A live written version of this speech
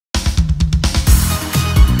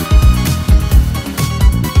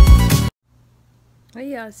Oh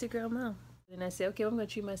yeah, I was a girl mom. And I said, okay, I'm going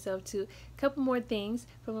to treat myself to a couple more things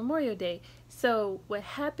for Memorial Day. So what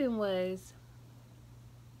happened was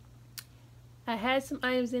I had some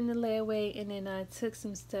items in the layaway, and then I took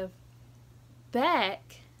some stuff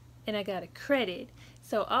back, and I got a credit.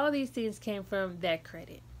 So all these things came from that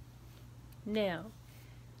credit. Now,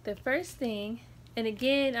 the first thing, and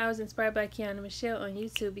again, I was inspired by Kiana Michelle on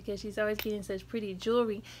YouTube because she's always getting such pretty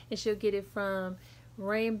jewelry, and she'll get it from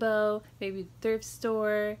Rainbow, maybe thrift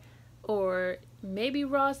store, or maybe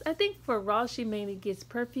Ross. I think for Ross, she mainly gets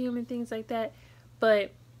perfume and things like that.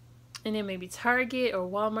 But, and then maybe Target or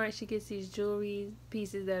Walmart, she gets these jewelry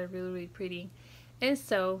pieces that are really, really pretty. And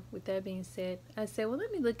so, with that being said, I said, well,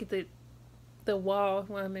 let me look at the wall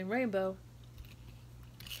when I'm in Rainbow.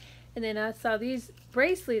 And then I saw these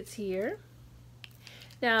bracelets here.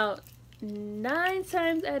 Now, 9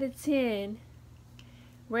 times out of 10,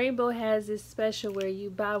 Rainbow has this special where you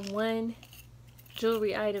buy one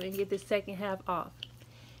jewelry item and get the second half off.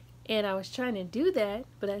 And I was trying to do that,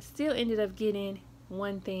 but I still ended up getting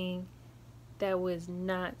one thing that was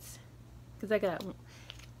not, because I got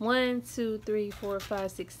 1, 2, 3, 4,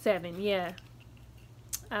 5, 6, 7. Yeah,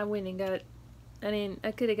 I went and got,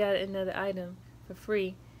 I could have got another item for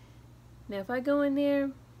free. Now, if I go in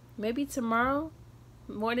there, maybe tomorrow,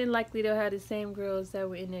 more than likely they'll have the same girls that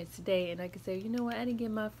were in there today, and I could say, you know what, I didn't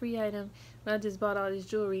get my free item when I just bought all this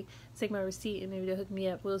jewelry. Take my receipt and maybe they'll hook me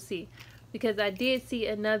up. We'll see. Because I did see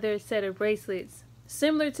another set of bracelets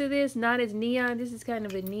similar to this, not as neon. This is kind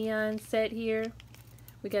of a neon set here.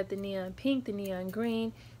 We got the neon pink, the neon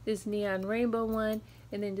green, this neon rainbow one,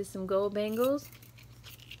 and then just some gold bangles.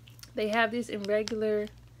 They have this in regular.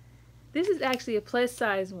 This is actually a plus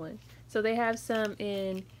size one. So they have some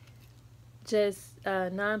in just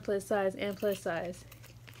non-plus size and plus size.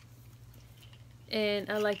 And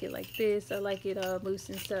I like it like this. I like it all loose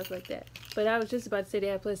and stuff like that. But I was just about to say they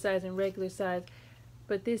have plus size and regular size.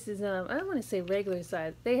 But this is, I don't want to say regular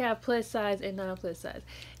size. They have plus size and non-plus size.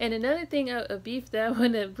 And another thing, a beef that I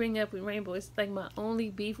want to bring up with Rainbow, it's like my only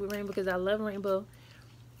beef with Rainbow because I love Rainbow.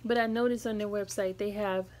 But I noticed on their website they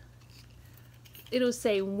have, it'll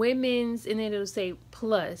say women's and then it'll say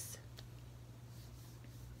plus.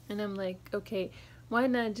 And I'm like, okay, why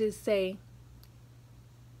not just say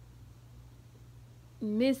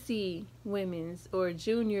Missy women's or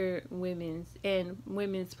junior women's and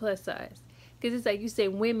women's plus size? Because it's like you say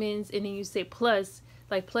women's and then you say plus.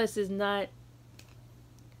 Like plus is not,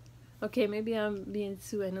 okay, maybe I'm being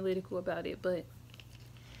too analytical about it, but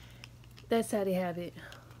that's how they have it.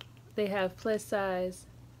 They have plus size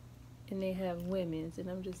and they have women's, and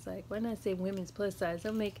I'm just like, why not say women's plus size?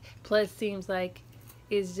 Don't make plus seems like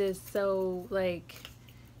it's just so like,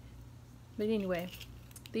 but anyway,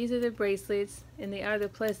 these are the bracelets and they are the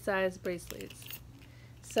plus size bracelets.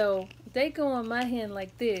 So they go on my hand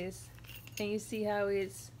like this, and you see how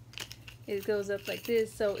it goes up like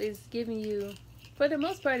this. So it's giving you, for the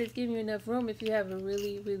most part, it's giving you enough room if you have a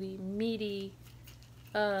really, really meaty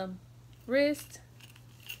wrist.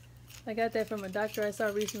 I got that from a doctor I saw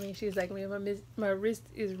recently. She was like, my wrist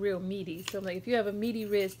is real meaty. So I'm like, if you have a meaty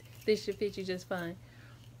wrist, this should fit you just fine.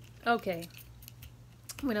 Okay.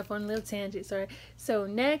 Went up on a little tangent, sorry. So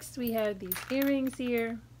next we have these earrings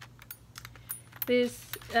here. This,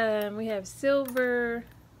 we have silver.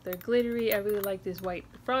 They're glittery. I really like this white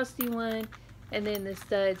frosty one. And then the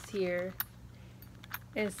studs here.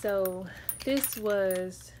 And so this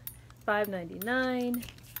was $5.99.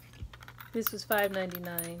 This was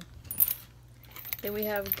 $5.99. Then we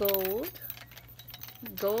have gold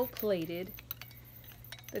plated,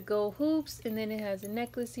 the gold hoops, and then it has a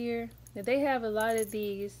necklace here. Now they have a lot of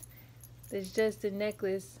these. There's just a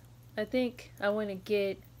necklace. I think I want to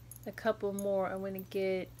get a couple more. I want to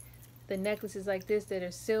get the necklaces like this that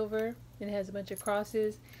are silver and it has a bunch of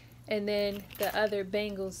crosses, and then the other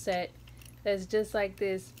bangle set that's just like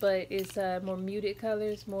this, but it's more muted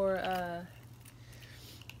colors, more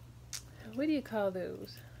what do you call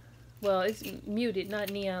those? Well, it's muted, not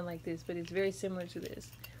neon like this, but it's very similar to this.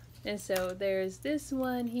 And so there's this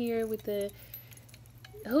one here with the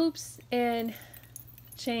hoops and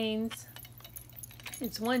chains.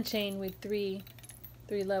 It's one chain with three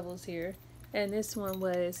levels here. And this one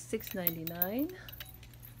was $6.99.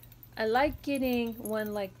 I like getting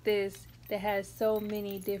one like this that has so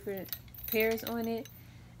many different pairs on it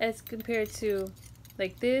as compared to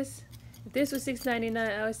like this. If this was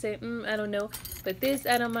 $6.99, I would say, I don't know. But this,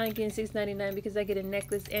 I don't mind getting $6.99 because I get a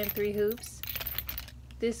necklace and 3 hoops.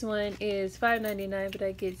 This one is $5.99, but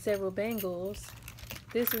I get several bangles.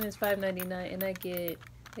 This one is $5.99, and I get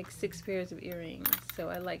like 6 pairs of earrings. So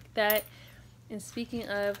I like that. And speaking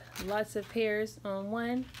of lots of pairs on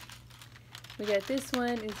one, We got this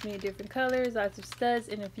one. It's many different colors, lots of studs,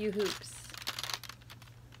 and a few hoops.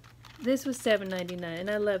 This was $7.99,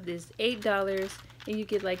 and I love this. $8, and you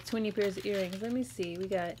get like 20 pairs of earrings. Let me see. We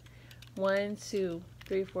got 1, 2,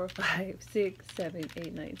 3, 4, 5, 6, 7,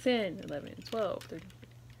 8, 9, 10, 11, 12, 13,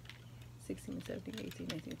 16, 17, 18,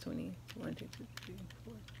 19, 20, 1, 2, 3,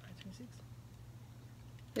 4, 5, 6, 7.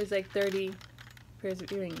 There's like 30 pairs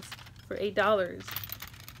of earrings for $8.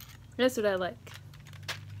 That's what I like.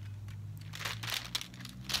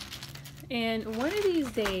 And one of these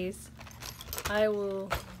days, I will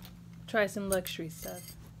try some luxury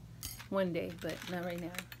stuff. One day, but not right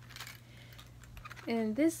now.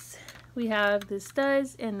 And this, we have the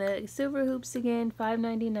studs and the silver hoops again,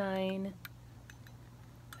 $5.99.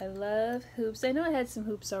 I love hoops. I know I had some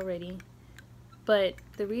hoops already, but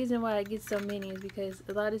the reason why I get so many is because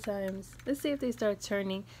a lot of times, let's see if they start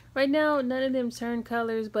turning. Right now, none of them turn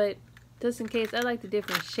colors, but just in case, I like the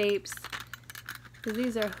different shapes. Because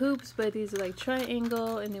these are hoops, but these are like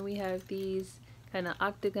triangle, and then we have these kind of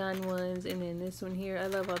octagon ones, and then this one here. I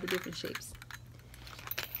love all the different shapes.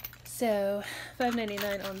 So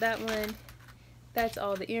 $5.99 on that one. That's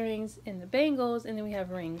all the earrings and the bangles, and then we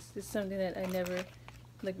have rings. This is something that I never,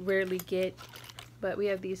 like, rarely get. But we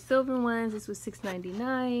have these silver ones. This was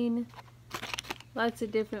 $6.99. Lots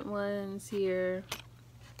of different ones here.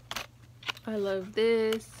 I love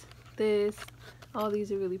this. All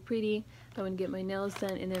these are really pretty. I'm gonna get my nails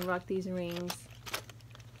done and then rock these rings.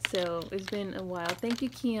 So it's been a while. Thank you,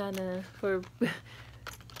 Kiana, for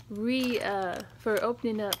for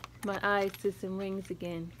opening up my eyes to some rings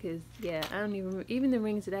again. Cause yeah, I don't even the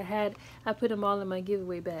rings that I had, I put them all in my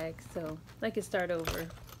giveaway bag. So I can start over.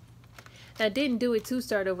 I didn't do it to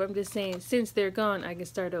start over. I'm just saying, since they're gone, I can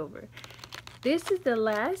start over. This is the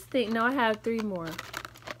last thing. No, I have 3 more.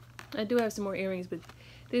 I do have some more earrings, but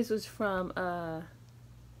this was from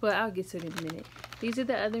well, I'll get to it in a minute. These are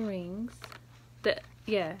the other rings.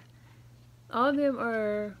 Yeah, all of them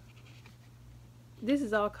are. This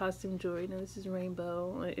is all costume jewelry. Now this is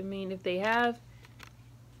rainbow. I mean, if they have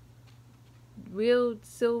real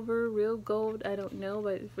silver, real gold, I don't know,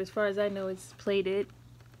 but as far as I know, it's plated,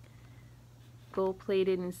 gold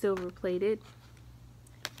plated and silver plated.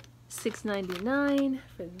 $6.99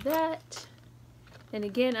 for that. And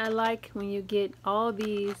again, I like when you get all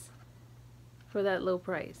these for that low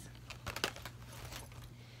price.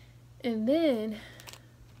 And then,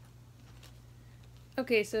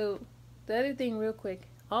 okay, so the other thing real quick,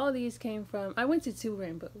 all these came from, I went to 2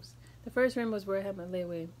 rainbows. The first rainbow was where I had my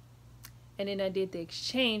layaway, and then I did the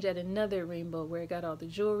exchange at another rainbow where I got all the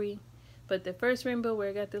jewelry. But the first rainbow where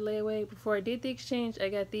I got the layaway, before I did the exchange, I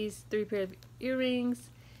got these 3 pairs of earrings.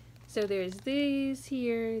 So there's these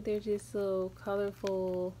here. They're just little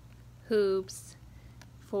colorful hoops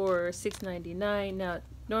for $6.99. Now,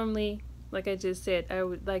 normally, like I just said, I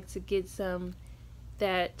would like to get some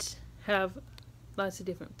that have lots of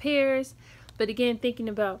different pairs. But again, thinking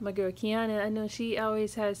about my girl Kiana, I know she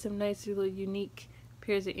always has some nice little unique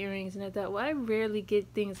pairs of earrings. And I thought, well, I rarely get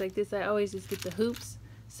things like this. I always just get the hoops.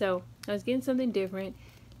 So I was getting something different.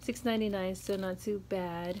 $6.99, still not too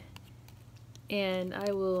bad. And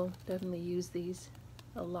I will definitely use these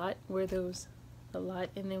a lot, wear those a lot.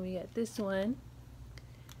 And then we got this one,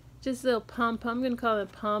 just little pom-pom, I'm going to call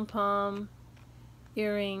it pom-pom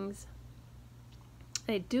earrings.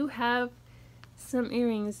 I do have some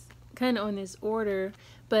earrings kind of on this order,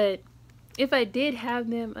 but if I did have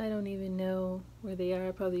them, I don't even know where they are.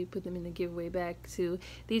 I probably put them in the giveaway bag too.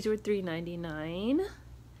 These were $3.99,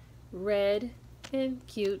 red and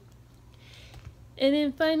cute. And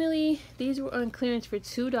then finally, these were on clearance for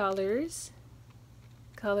 $2.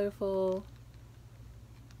 Colorful.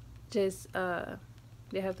 Just,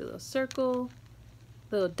 they have the little circle,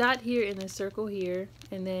 little dot here and a circle here.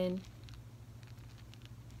 And then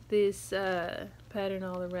this pattern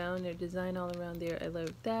all around, their design all around there. I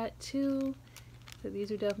love that too. So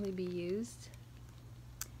these will definitely be used.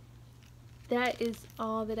 That is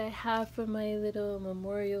all that I have for my little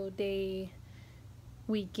Memorial Day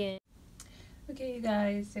weekend. Okay, you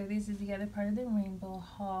guys, so this is the other part of the rainbow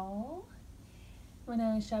haul. When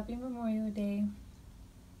I was shopping Memorial Day,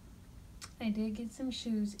 I did get some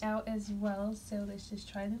shoes out as well, so let's just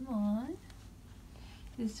try them on.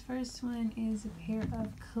 This first one is a pair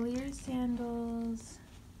of clear sandals,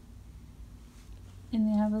 and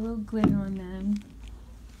they have a little glitter on them.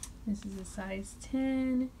 This is a size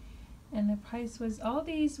 10, and the price was, all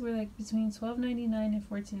these were like between $12.99 and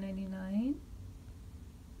 $14.99.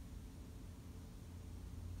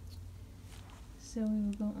 So we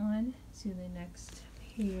will go on to the next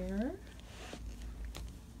pair.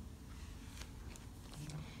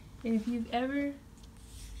 If you've ever,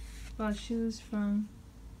 bought shoes from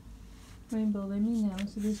Rainbow, let me know.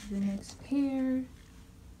 So this is the next pair.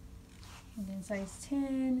 And then size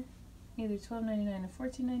 10, either $12.99 or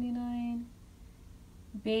 $14.99.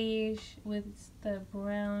 Beige with the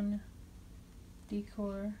brown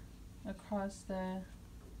decor across the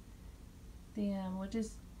well,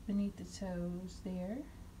 just beneath the toes there.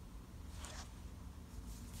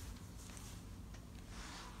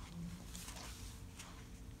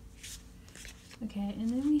 Okay, and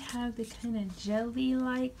then we have the kind of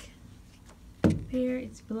jelly-like pair.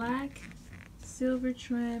 It's black, silver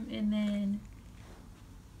trim, and then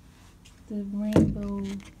the rainbow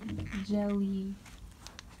jelly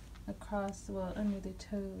across, well, under the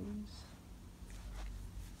toes.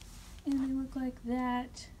 And they look like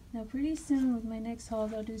that. Now pretty soon with my next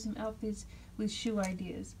hauls, I'll do some outfits with shoe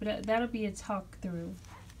ideas, but that'll be a talk through.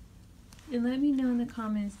 And let me know in the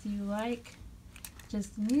comments, do you like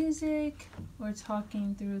just music or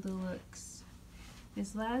talking through the looks?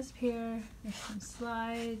 This last pair, there's some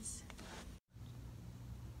slides.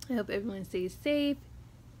 I hope everyone stays safe.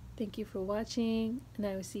 Thank you for watching, and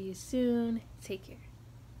I will see you soon. Take care.